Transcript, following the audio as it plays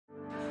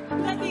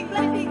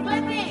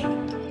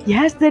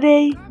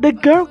Yesterday, the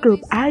girl group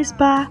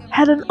Aespa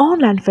had an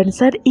online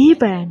fansite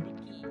event.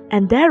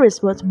 And there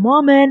is one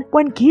moment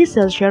when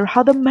Giselle shared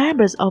how the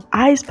members of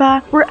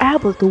Aespa were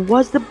able to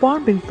watch the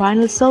PINK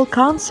Final Seoul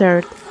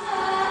concert.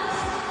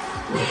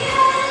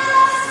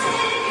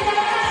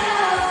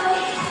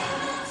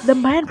 The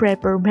main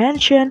rapper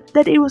mentioned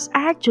that it was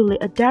actually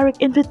a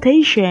direct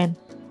invitation,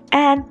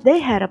 and they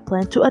had a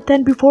plan to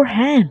attend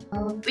beforehand.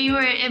 We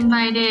were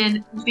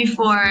invited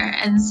before,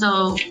 and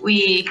so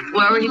we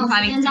were already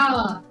planning to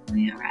go.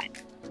 Yeah, right.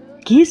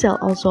 Giselle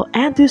also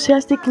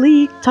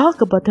enthusiastically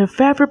talked about her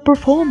favorite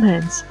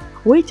performance,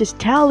 which is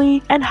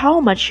Tally, and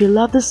how much she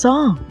loved the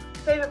song.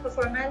 Favorite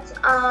performance?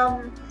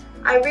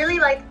 I really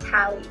like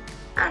Tally.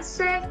 I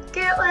sick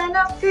it when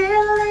I feel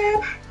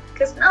it,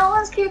 cause no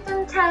one's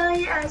keeping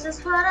tally. I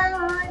just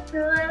wanna do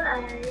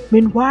it.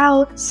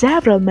 Meanwhile,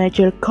 several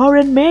major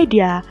Korean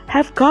media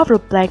have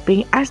covered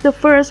Blackpink as the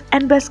first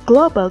and best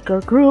global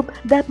girl group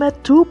that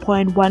met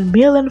 2.1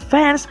 million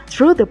fans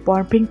through the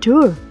Bornpink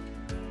tour,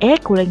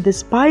 equaling the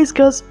Spice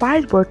Girls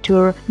Spiceworld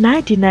Tour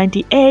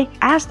 1998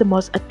 as the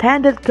most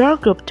attended girl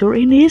group tour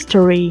in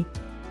history.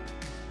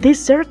 This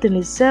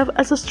certainly served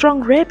as a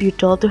strong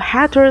rebuttal to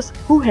haters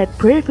who had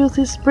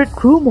previously spread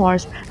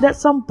rumors that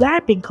some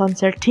Blackpink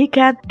concert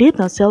tickets did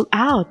not sell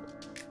out.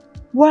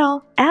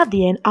 Well, at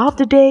the end of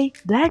the day,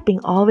 Blackpink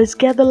always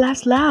get the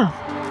last laugh.